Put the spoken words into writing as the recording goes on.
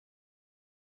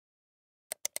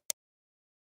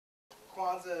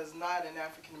Kwanzaa is not an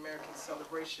African American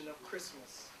celebration of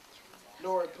Christmas,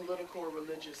 nor a political or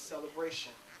religious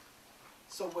celebration.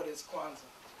 So what is Kwanzaa?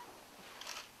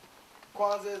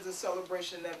 Kwanzaa is a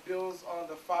celebration that builds on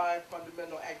the 5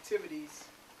 fundamental activities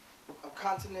of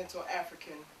continental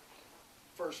African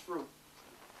first fruit.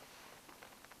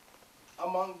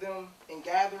 Among them, in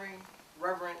gathering,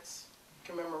 reverence,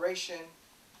 commemoration,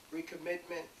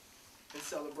 recommitment, and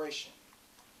celebration.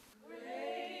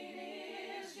 Great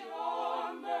is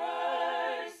your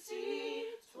mercy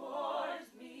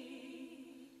towards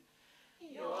me,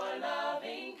 your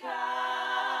loving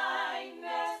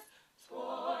kindness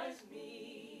towards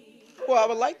me. Well, I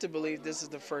would like to believe this is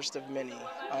the first of many.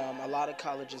 A lot of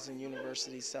colleges and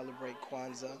universities celebrate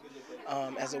Kwanzaa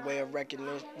as a way of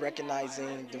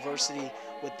recognizing diversity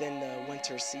within the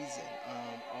winter season.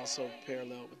 Also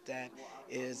parallel with that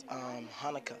is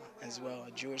Hanukkah as well,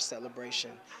 a Jewish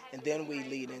celebration. And then we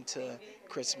lead into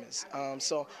Christmas.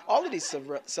 So all of these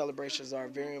celebrations are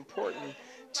very important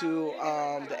to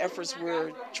the efforts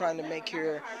we're trying to make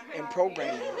here in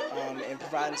programming and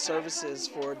providing services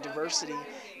for diversity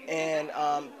and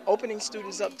opening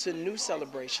students up to new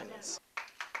celebrations.